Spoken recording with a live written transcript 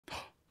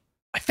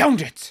Found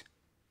it!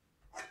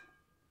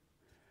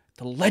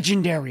 The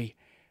legendary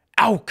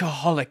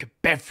alcoholic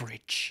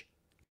beverage.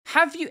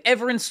 Have you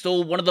ever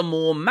installed one of the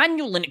more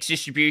manual Linux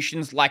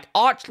distributions like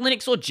Arch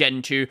Linux or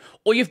Gentoo,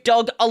 or you've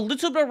dug a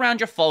little bit around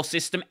your file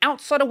system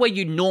outside of where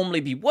you'd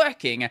normally be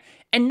working,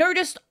 and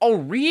noticed a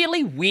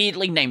really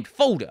weirdly named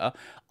folder,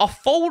 a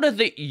folder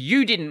that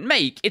you didn't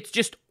make, it's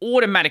just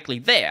automatically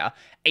there,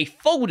 a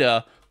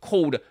folder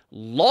called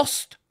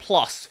Lost+Found.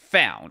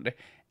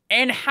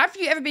 And have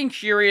you ever been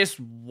curious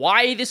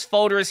why this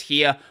folder is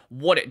here,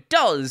 what it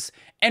does,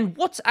 and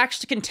what's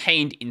actually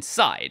contained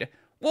inside?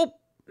 Well,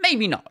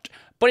 maybe not.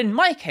 But in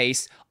my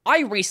case, I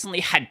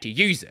recently had to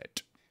use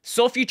it.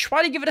 So if you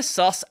try to give it a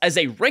sus as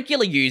a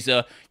regular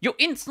user, you're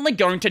instantly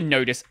going to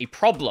notice a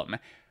problem.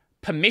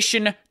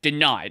 Permission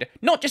denied.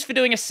 Not just for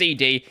doing a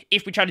CD,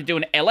 if we try to do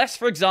an ls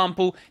for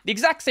example, the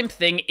exact same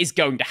thing is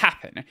going to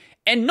happen.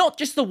 And not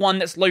just the one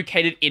that's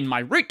located in my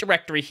root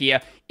directory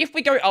here, if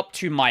we go up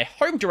to my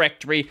home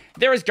directory,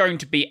 there is going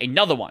to be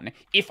another one.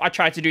 If I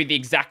try to do the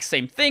exact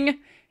same thing,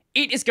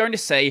 it is going to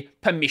say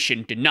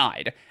permission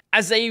denied.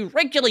 As a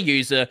regular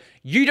user,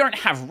 you don't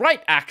have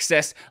write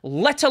access,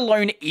 let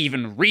alone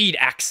even read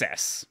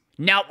access.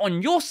 Now,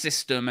 on your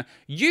system,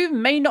 you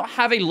may not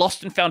have a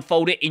Lost and Found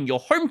folder in your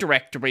home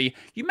directory,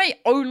 you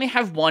may only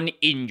have one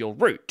in your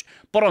root.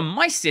 But on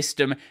my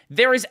system,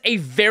 there is a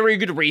very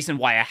good reason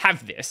why I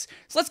have this.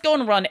 So let's go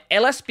and run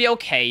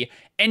lsblk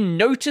and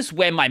notice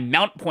where my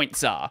mount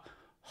points are.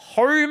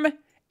 Home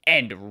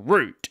and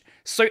root.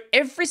 So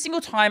every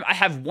single time I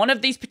have one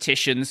of these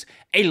petitions,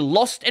 a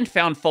Lost and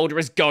Found folder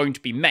is going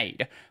to be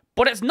made.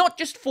 But it's not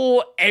just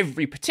for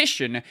every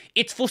petition,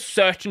 it's for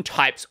certain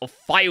types of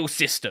file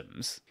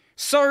systems.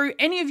 So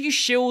any of you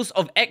shills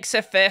of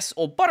XFS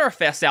or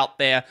Butterfs out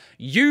there,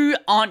 you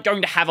aren't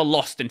going to have a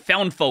Lost and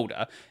Found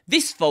folder.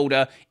 This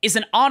folder is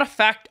an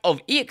artifact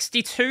of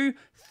ext2,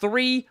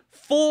 3,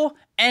 4,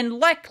 and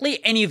likely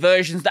any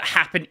versions that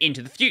happen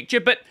into the future,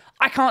 but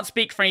I can't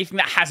speak for anything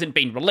that hasn't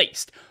been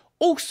released.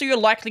 Also, you're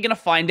likely going to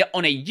find it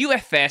on a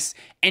UFS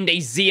and a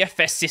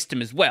ZFS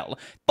system as well,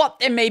 but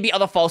there may be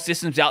other file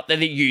systems out there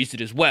that use it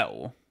as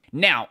well.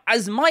 Now,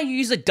 as my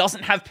user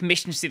doesn't have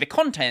permission to see the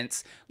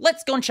contents,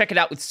 let's go and check it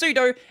out with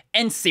sudo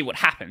and see what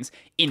happens.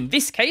 In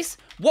this case,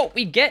 what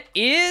we get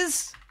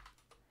is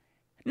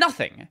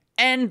nothing,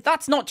 and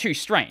that's not too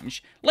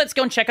strange. Let's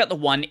go and check out the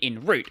one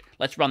in root.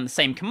 Let's run the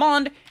same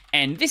command,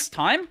 and this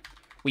time,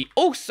 we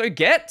also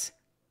get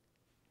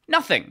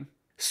nothing.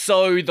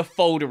 So the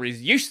folder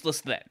is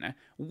useless then?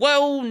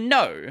 Well,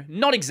 no,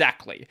 not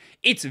exactly.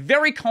 It's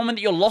very common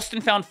that your Lost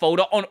and Found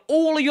folder on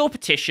all of your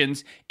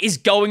petitions is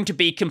going to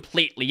be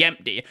completely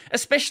empty,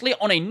 especially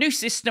on a new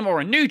system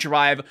or a new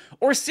drive,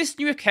 or a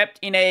system you've kept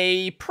in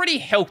a pretty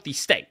healthy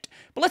state.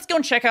 But let's go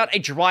and check out a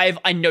drive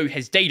I know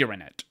has data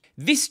in it.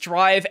 This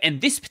drive and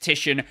this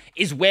petition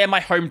is where my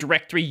home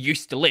directory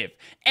used to live,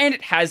 and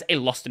it has a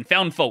Lost and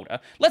Found folder.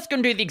 Let's go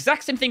and do the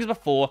exact same thing as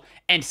before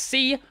and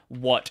see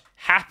what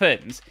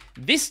happens.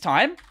 This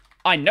time,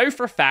 I know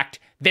for a fact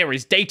there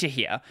is data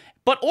here,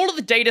 but all of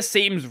the data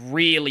seems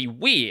really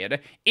weird.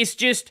 It's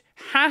just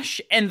hash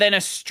and then a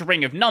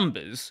string of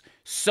numbers.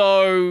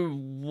 So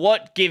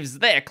what gives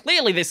there?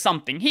 Clearly there's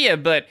something here,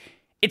 but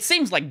it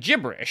seems like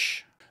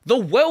gibberish. The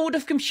world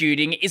of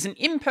computing is an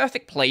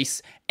imperfect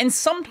place, and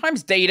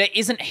sometimes data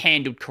isn't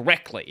handled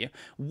correctly.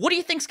 What do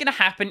you think's going to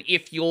happen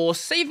if you're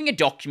saving a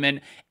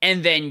document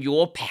and then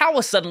your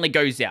power suddenly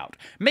goes out?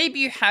 Maybe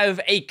you have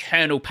a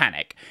kernel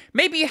panic.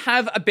 Maybe you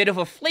have a bit of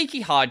a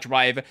flaky hard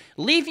drive,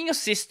 leaving your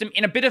system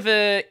in a bit of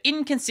an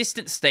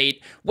inconsistent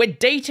state where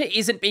data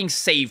isn't being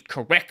saved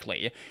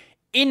correctly.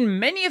 In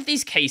many of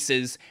these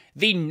cases,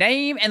 the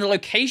name and the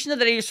location that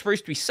the data is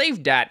supposed to be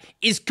saved at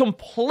is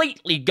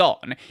completely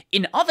gone.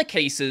 In other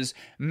cases,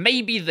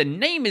 maybe the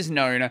name is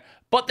known,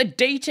 but the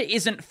data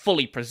isn't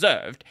fully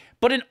preserved.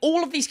 But in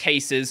all of these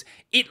cases,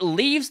 it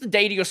leaves the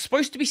data you're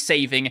supposed to be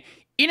saving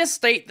in a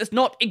state that's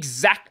not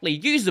exactly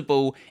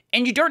usable,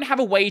 and you don't have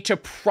a way to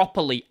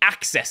properly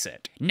access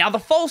it. Now, the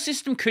file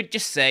system could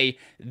just say,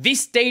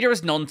 this data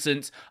is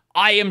nonsense,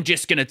 I am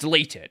just going to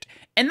delete it.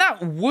 And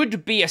that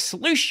would be a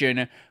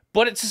solution,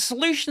 but it's a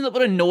solution that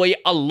would annoy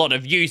a lot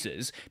of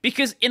users,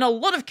 because in a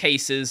lot of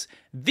cases,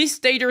 this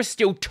data is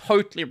still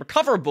totally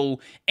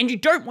recoverable, and you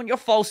don't want your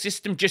file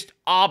system just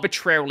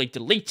arbitrarily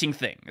deleting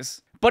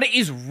things. But it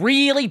is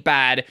really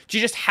bad to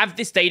just have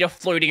this data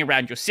floating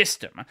around your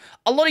system.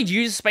 A lot of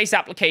user space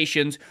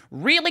applications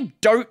really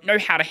don't know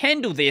how to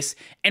handle this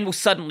and will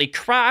suddenly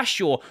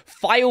crash, or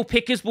file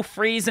pickers will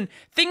freeze, and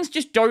things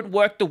just don't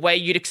work the way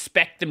you'd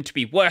expect them to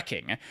be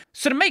working.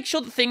 So to make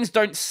sure that things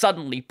don't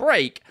suddenly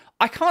break,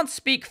 I can't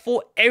speak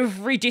for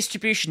every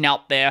distribution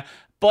out there,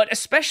 but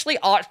especially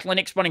Arch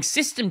Linux running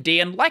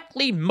systemd, and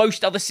likely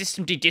most other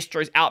systemd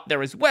distros out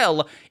there as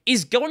well,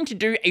 is going to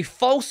do a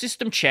file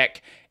system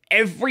check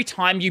every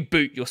time you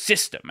boot your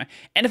system.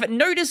 And if it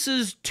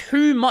notices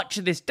too much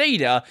of this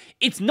data,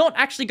 it's not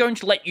actually going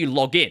to let you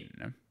log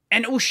in.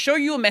 And it will show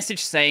you a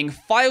message saying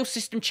file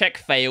system check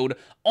failed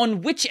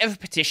on whichever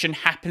petition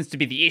happens to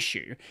be the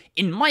issue.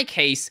 In my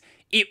case,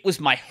 it was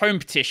my home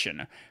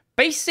petition.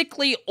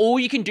 Basically, all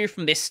you can do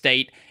from this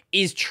state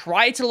is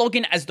try to log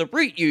in as the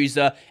root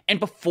user and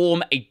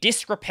perform a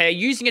disk repair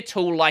using a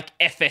tool like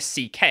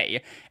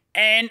FSCK.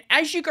 And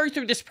as you go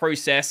through this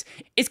process,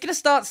 it's going to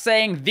start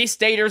saying this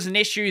data is an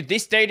issue,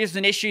 this data is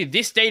an issue,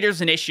 this data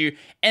is an issue,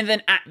 and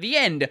then at the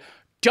end,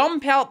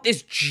 dump out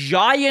this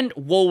giant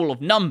wall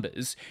of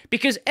numbers,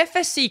 because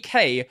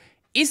FSCK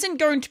isn't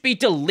going to be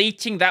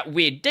deleting that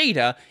weird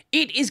data,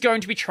 it is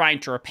going to be trying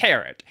to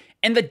repair it.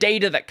 And the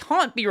data that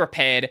can't be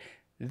repaired,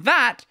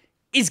 that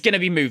is going to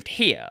be moved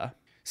here.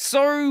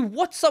 So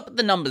what's up with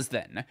the numbers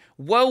then?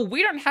 Well,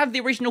 we don't have the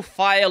original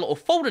file or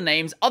folder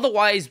names,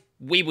 otherwise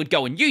we would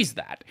go and use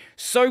that.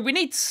 So we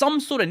need some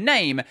sort of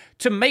name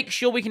to make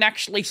sure we can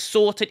actually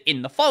sort it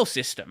in the file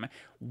system.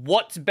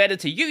 What's better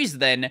to use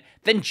then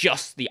than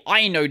just the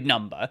inode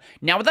number?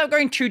 Now, without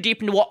going too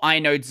deep into what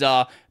inodes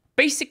are,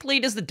 basically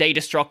it is the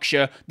data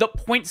structure that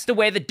points to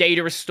where the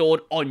data is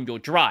stored on your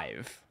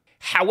drive.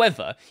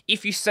 However,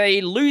 if you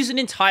say lose an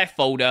entire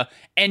folder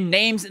and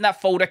names in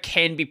that folder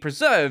can be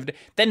preserved,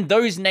 then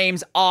those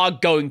names are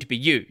going to be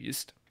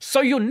used. So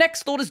your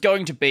next thought is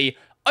going to be,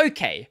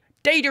 okay,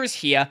 data is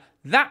here,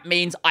 that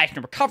means I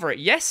can recover it,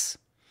 yes?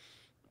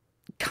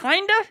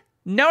 Kinda?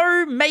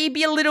 No,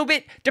 maybe a little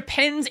bit.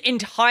 Depends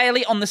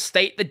entirely on the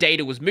state the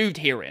data was moved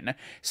here in.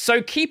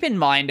 So keep in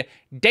mind,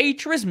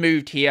 data is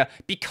moved here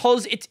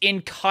because it's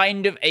in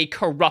kind of a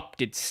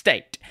corrupted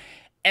state.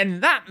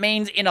 And that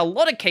means in a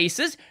lot of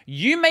cases,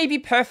 you may be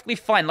perfectly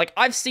fine. Like,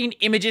 I've seen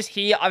images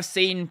here, I've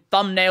seen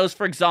thumbnails,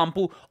 for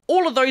example,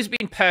 all of those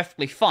being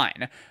perfectly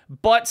fine.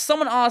 But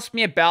someone asked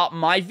me about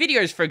my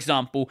videos, for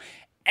example,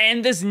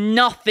 and there's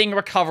nothing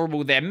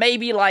recoverable there.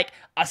 Maybe like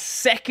a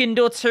second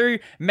or two,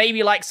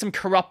 maybe like some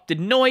corrupted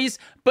noise,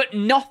 but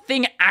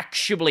nothing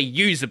actually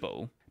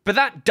usable. But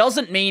that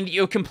doesn't mean that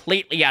you're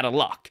completely out of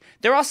luck.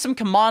 There are some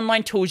command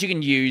line tools you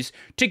can use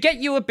to get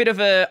you a bit of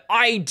an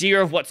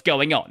idea of what's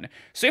going on.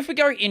 So if we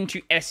go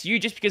into SU,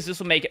 just because this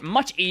will make it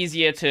much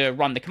easier to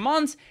run the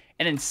commands,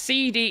 and then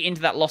CD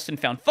into that lost and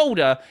found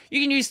folder,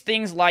 you can use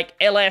things like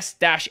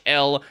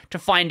ls-l to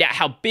find out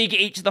how big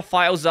each of the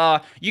files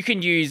are. You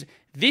can use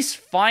this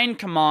find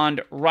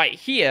command right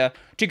here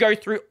to go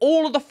through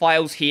all of the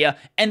files here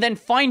and then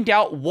find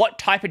out what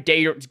type of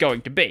data it's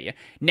going to be.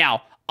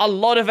 Now, a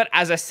lot of it,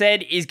 as I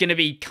said, is going to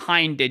be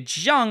kind of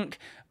junk,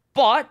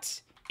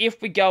 but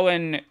if we go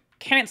and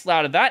cancel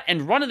out of that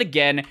and run it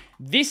again,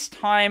 this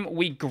time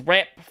we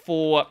grep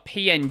for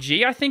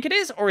PNG, I think it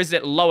is, or is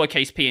it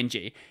lowercase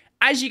PNG?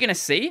 As you're going to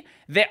see,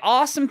 there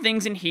are some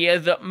things in here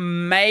that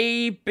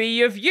may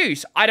be of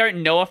use. I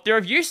don't know if they're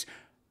of use,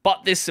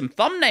 but there's some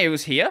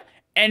thumbnails here,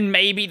 and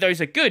maybe those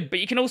are good. But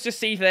you can also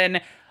see then,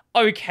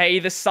 okay,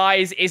 the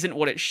size isn't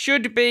what it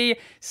should be,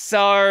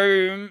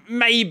 so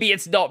maybe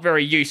it's not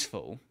very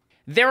useful.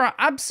 There are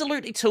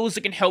absolutely tools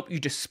that can help you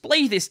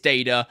display this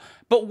data,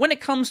 but when it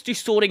comes to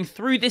sorting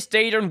through this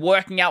data and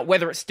working out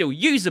whether it's still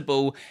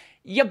usable,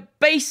 you're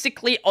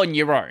basically on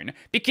your own,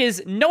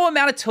 because no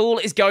amount of tool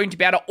is going to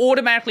be able to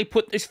automatically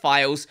put those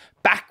files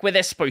back where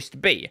they're supposed to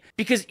be.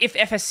 Because if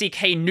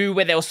FSCK knew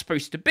where they were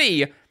supposed to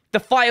be, the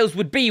files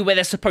would be where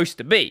they're supposed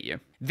to be.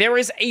 There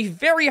is a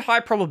very high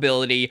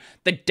probability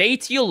the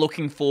data you're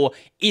looking for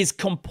is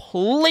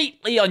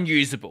completely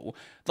unusable.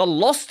 The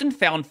lost and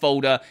found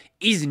folder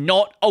is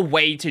not a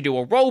way to do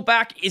a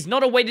rollback, is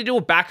not a way to do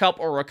a backup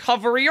or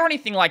recovery or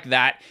anything like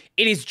that.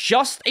 It is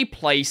just a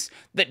place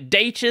that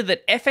data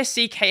that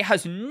FSCK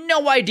has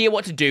no idea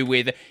what to do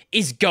with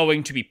is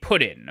going to be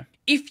put in.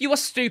 If you are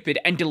stupid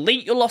and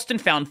delete your lost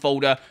and found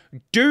folder,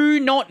 do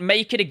not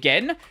make it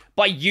again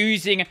by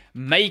using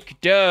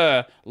make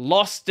dir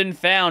lost and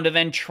found and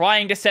then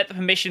trying to set the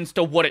permissions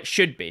to what it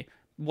should be.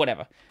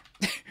 Whatever.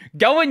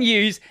 Go and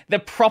use the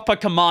proper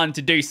command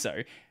to do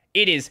so.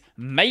 It is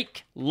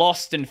make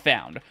lost and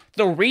found.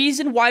 The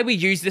reason why we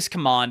use this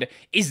command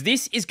is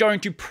this is going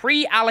to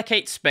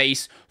pre-allocate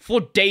space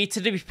for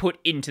data to be put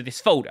into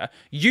this folder.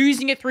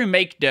 Using it through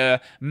make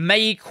dir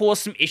may cause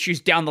some issues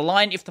down the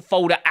line if the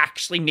folder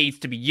actually needs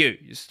to be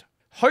used.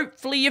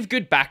 Hopefully you have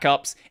good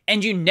backups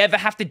and you never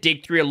have to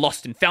dig through your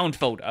lost and found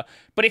folder.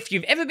 But if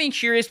you've ever been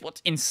curious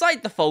what's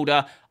inside the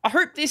folder, I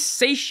hope this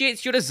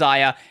satiates your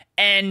desire,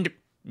 and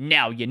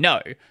now you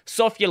know.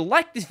 So if you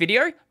like this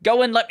video,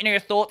 go and let me know your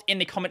thoughts in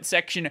the comment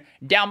section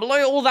down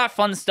below, all that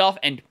fun stuff,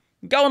 and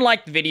go and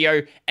like the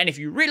video. And if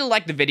you really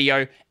like the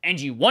video and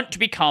you want to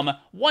become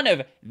one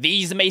of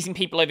these amazing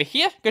people over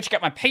here, go check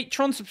out my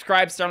Patreon,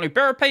 subscribe,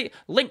 Pay,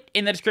 linked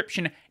in the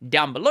description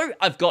down below.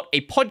 I've got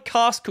a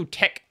podcast called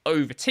Tech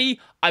Over Tea.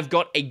 I've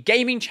got a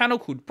gaming channel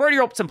called Brodie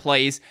Robertson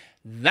Plays.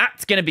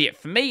 That's going to be it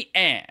for me,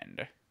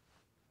 and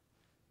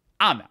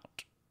I'm out.